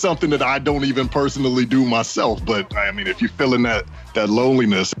this is something that I don't even personally do myself, but I mean, if you're feeling that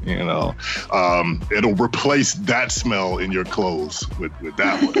loneliness, it'll replace that smell in your clothes with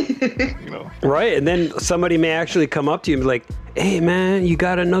that one, Right, and then somebody may actually come up to you and be like, hey man, you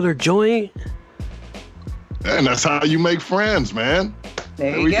got another joint? And that's how you make friends, man.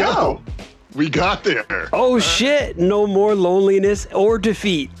 There you go. We got there. Oh shit, no more loneliness or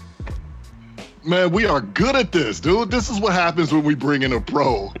defeat. Man, we are good at this, dude. This is what happens when we bring in a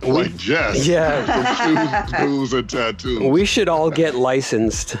pro like Jess. Yeah. From Shoes, Booze, and Tattoos. We should all get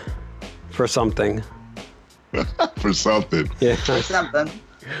licensed for something. For something. Yeah. For something.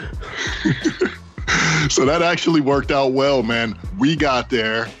 So that actually worked out well, man. We got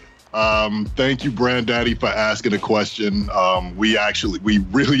there. Thank you, Brandaddy, for asking a question. We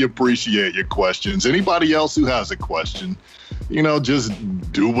really appreciate your questions. Anybody else who has a question, just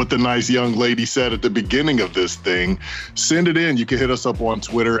do what the nice young lady said at the beginning of this thing. Send it in. You can hit us up on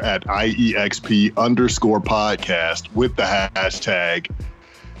Twitter at IEXP_podcast with the hashtag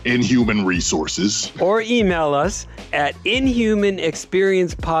Inhuman Resources. Or email us at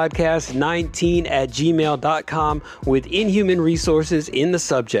inhumanexperiencepodcast19@gmail.com with Inhuman Resources in the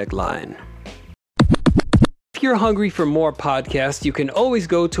subject line. If you're hungry for more podcasts, you can always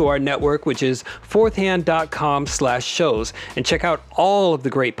go to our network, which is fourthhand.com/shows, and check out all of the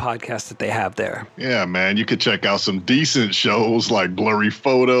great podcasts that they have there. Yeah, man. You can check out some decent shows like Blurry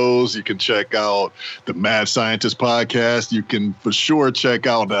Photos. You can check out the Mad Scientist podcast. You can for sure check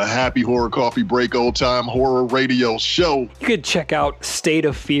out the Happy Horror Coffee Break Old Time Horror Radio Show. You could check out State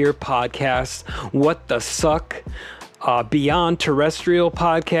of Fear podcast, What the Suck, Beyond Terrestrial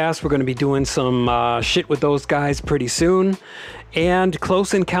podcast. We're going to be doing some shit with those guys pretty soon. And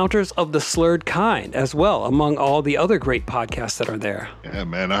Close Encounters of the Slurred Kind as well, among all the other great podcasts that are there. Yeah,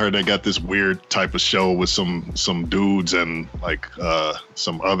 man. I heard they got this weird type of show with some dudes and like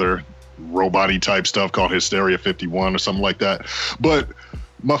some other robot-y type stuff called Hysteria 51 or something like that. But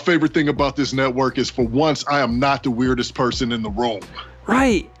my favorite thing about this network is, for once, I am not the weirdest person in the room.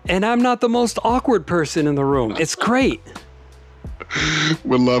 Right. And I'm not the most awkward person in the room. It's great.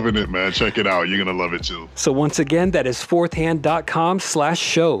 We're loving it, man. Check it out. You're going to love it too. So once again, that is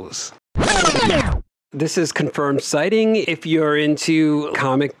fourthhand.com/shows. This is confirmed sighting. If you're into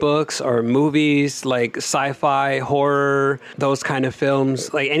comic books or movies like sci-fi, horror, those kind of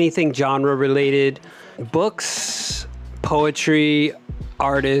films, like anything genre related, books, poetry,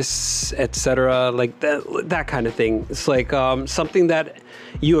 artists, etc., like that kind of thing. It's like something that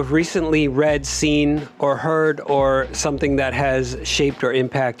you have recently read, seen, or heard, or something that has shaped or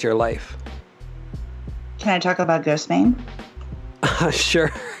impacted your life. Can I talk about Ghostbane?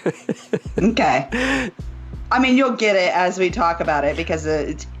 Sure. Okay. I mean, you'll get it as we talk about it, because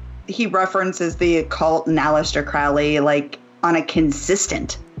he references the occult and Aleister Crowley like on a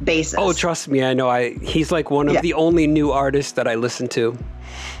consistent basis. Oh, trust me, I know. He's like one of the only new artists that I listen to.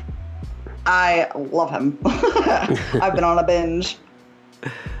 I love him. I've been on a binge.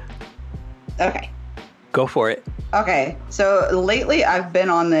 Okay. Go for it. Okay, so lately I've been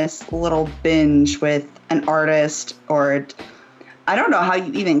on this little binge with an artist, or I don't know how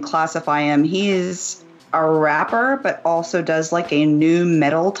you even classify him. He's a rapper, but also does like a new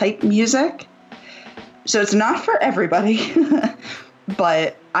metal type music. So it's not for everybody,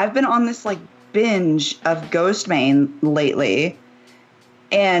 but I've been on this like binge of Ghostemane lately,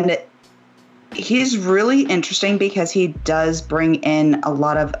 and he's really interesting because he does bring in a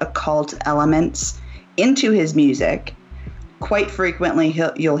lot of occult elements into his music. Quite frequently,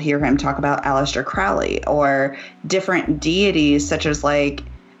 you'll hear him talk about Aleister Crowley or different deities such as like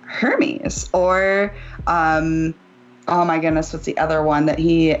Hermes or, oh my goodness, what's the other one that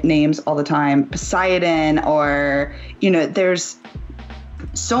he names all the time? Poseidon, or, there's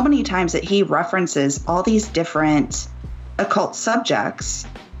so many times that he references all these different occult subjects.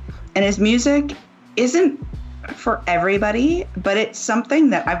 And his music isn't for everybody, but it's something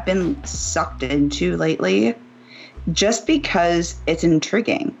that I've been sucked into lately just because it's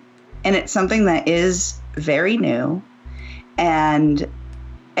intriguing. And it's something that is very new. And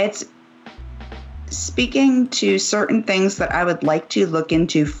it's speaking to certain things that I would like to look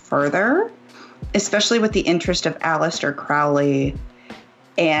into further, especially with the interest of Aleister Crowley.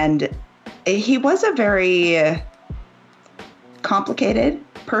 And he was a very complicated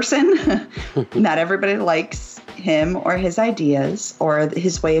person. Not everybody likes him or his ideas or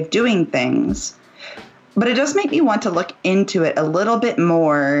his way of doing things. But it does make me want to look into it a little bit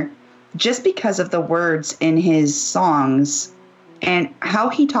more just because of the words in his songs and how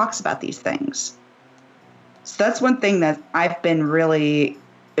he talks about these things. So that's one thing that I've been really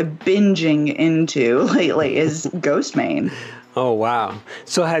binging into lately is Ghostemane. Oh, wow.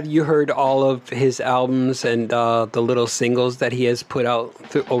 So have you heard all of his albums and the little singles that he has put out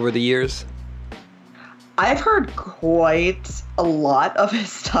over the years? I've heard quite a lot of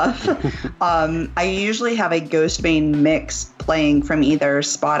his stuff. I usually have a Ghostemane mix playing from either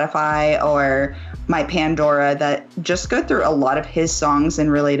Spotify or my Pandora that just go through a lot of his songs and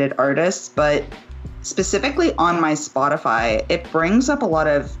related artists. But specifically on my Spotify, it brings up a lot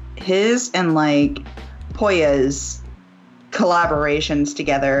of his and like Poya's collaborations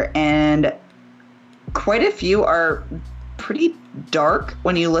together, and quite a few are pretty dark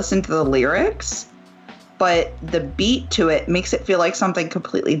when you listen to the lyrics, but the beat to it makes it feel like something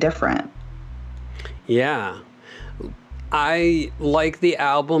completely different. Yeah. I like the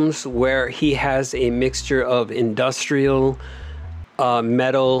albums where he has a mixture of industrial,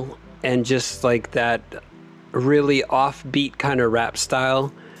 metal, and just like that really offbeat kind of rap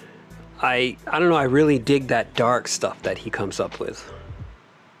style. I don't know, I really dig that dark stuff that he comes up with.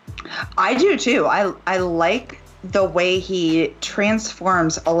 I do too. I like the way he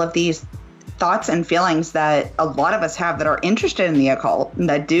transforms all of these thoughts and feelings that a lot of us have that are interested in the occult and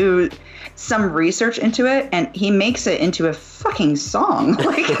that do some research into it, and he makes it into a fucking song.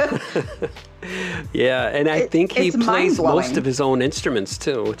 Yeah, and I think he plays mind-blowing. most of his own instruments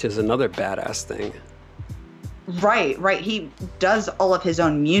too, which is another badass thing. Right. He does all of his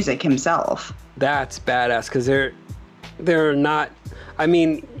own music himself. That's badass, because they're not, I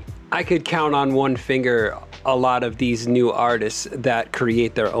mean, I could count on one finger a lot of these new artists that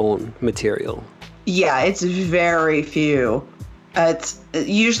create their own material. Yeah, it's very few. It's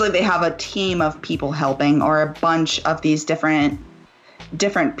usually they have a team of people helping, or a bunch of these different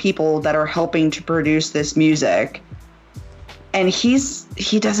people that are helping to produce this music. And he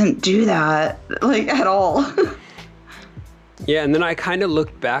doesn't do that like at all. Yeah, and then I kind of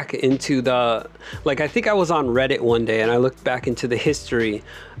looked back into I think I was on Reddit one day and I looked back into the history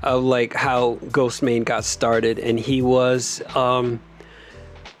of like how Ghostemane got started, and he was,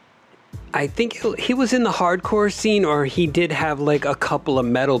 I think he was in the hardcore scene, or he did have like a couple of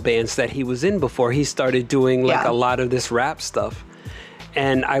metal bands that he was in before he started doing like a lot of this rap stuff.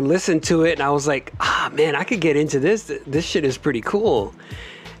 And I listened to it and I was like, man, I could get into this. This shit is pretty cool.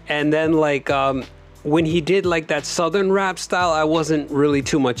 And then like, when he did like that southern rap style, I wasn't really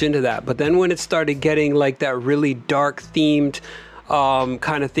too much into that. But then when it started getting like that really dark themed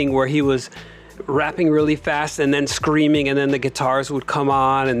kind of thing where he was rapping really fast and then screaming, and then the guitars would come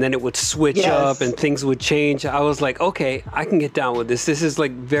on and then it would switch up and things would change, I was like, okay, I can get down with this. This is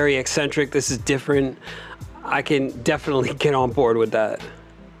like very eccentric. This is different. I can definitely get on board with that.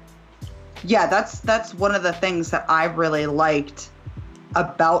 Yeah, that's one of the things that I really liked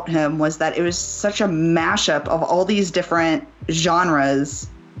about him, was that it was such a mashup of all these different genres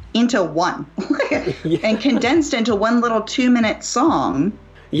into one and condensed into one little 2-minute song.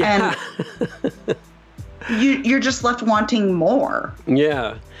 Yeah. And you're just left wanting more.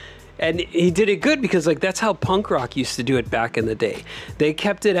 Yeah. And he did it good because, like, that's how punk rock used to do it back in the day. They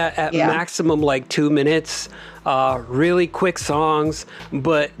kept it at maximum, like, 2 minutes, really quick songs,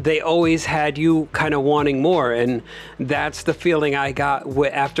 but they always had you kind of wanting more. And that's the feeling I got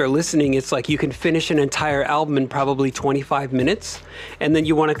after listening. It's like you can finish an entire album in probably 25 minutes, and then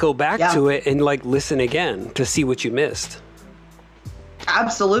you want to go back to it and, like, listen again to see what you missed.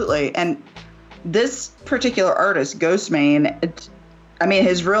 Absolutely. And this particular artist, Ghostemane,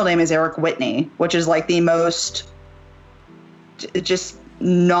 his real name is Eric Whitney, which is like the most just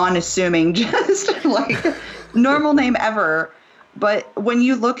non-assuming, just like normal name ever. But when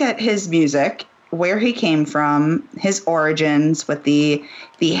you look at his music, where he came from, his origins with the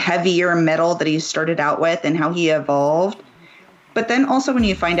heavier metal that he started out with and how he evolved. But then also when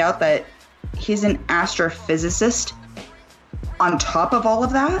you find out that he's an astrophysicist on top of all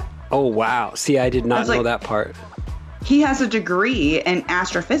of that. Oh, wow. See, I did not know that part. He has a degree in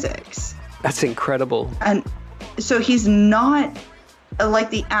astrophysics. That's incredible. And so he's not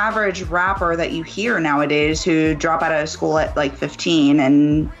like the average rapper that you hear nowadays who drop out of school at like 15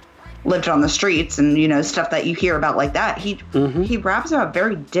 and lived on the streets and, you know, stuff that you hear about like that. He raps about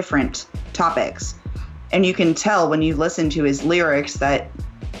very different topics. And you can tell when you listen to his lyrics that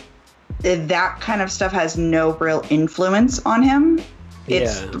kind of stuff has no real influence on him.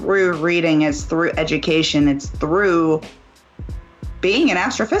 It's through reading, it's through education, it's through being an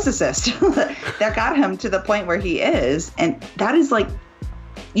astrophysicist that got him to the point where he is. And that is like,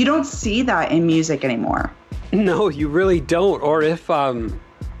 you don't see that in music anymore. No, you really don't. Or if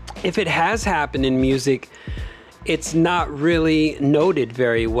it has happened in music, it's not really noted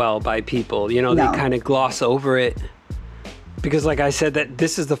very well by people. You know, they kind of gloss over it. Because like I said, that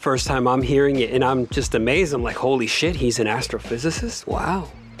this is the first time I'm hearing it, and I'm just amazed. I'm like, holy shit, he's an astrophysicist? Wow.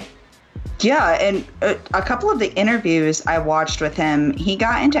 Yeah, and a couple of the interviews I watched with him, he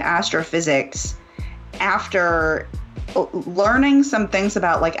got into astrophysics after learning some things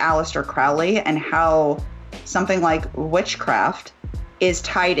about like Aleister Crowley and how something like witchcraft is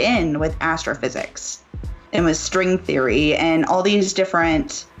tied in with astrophysics and with string theory and all these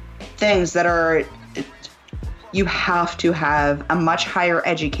different things that are... You have to have a much higher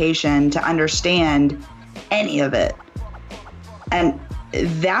education to understand any of it. And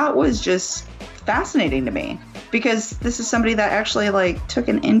that was just fascinating to me because this is somebody that actually like took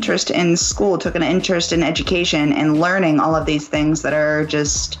an interest in school, took an interest in education and learning all of these things that are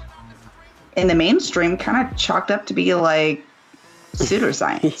just in the mainstream kind of chalked up to be like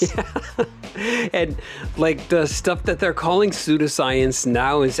pseudoscience. Yeah. And like the stuff that they're calling pseudoscience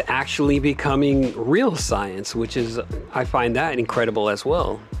now is actually becoming real science, which is, I find that incredible as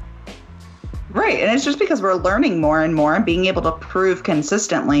well. Right. And it's just because we're learning more and more and being able to prove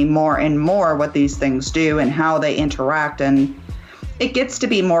consistently more and more what these things do and how they interact. And it gets to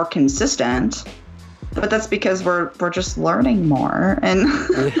be more consistent, but that's because we're just learning more. And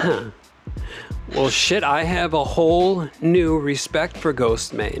yeah. Well, shit, I have a whole new respect for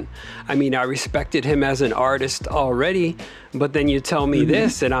Ghostemane. I mean, I respected him as an artist already, but then you tell me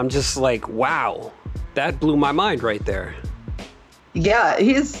this, and I'm just like, wow, that blew my mind right there. Yeah,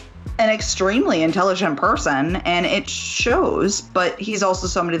 he's an extremely intelligent person, and it shows, but he's also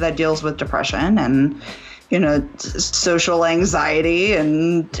somebody that deals with depression and, you know, social anxiety,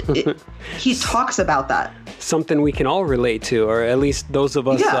 and he talks about that. Something we can all relate to, or at least those of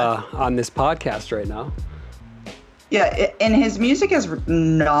us on this podcast right now. Yeah, and his music is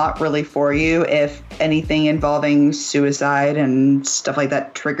not really for you if anything involving suicide and stuff like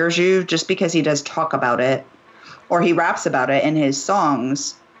that triggers you, just because he does talk about it, or he raps about it in his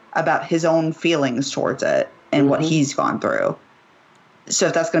songs about his own feelings towards it and what he's gone through. So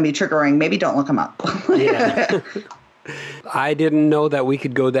if that's going to be triggering, maybe don't look him up. Yeah. I didn't know that we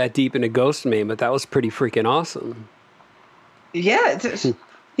could go that deep into Ghostemane, but that was pretty freaking awesome. Yeah,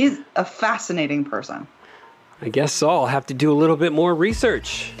 he's a fascinating person. I guess so. I'll have to do a little bit more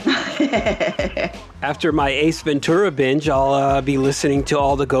research. After my Ace Ventura binge, I'll be listening to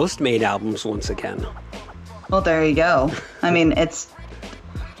all the Ghostemane albums once again. Well, there you go. I mean, it's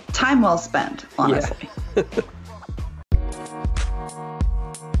time well spent, honestly. Yeah.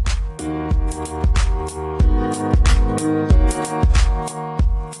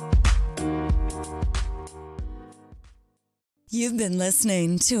 You've been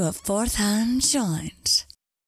listening to a Fourth Hand Joint.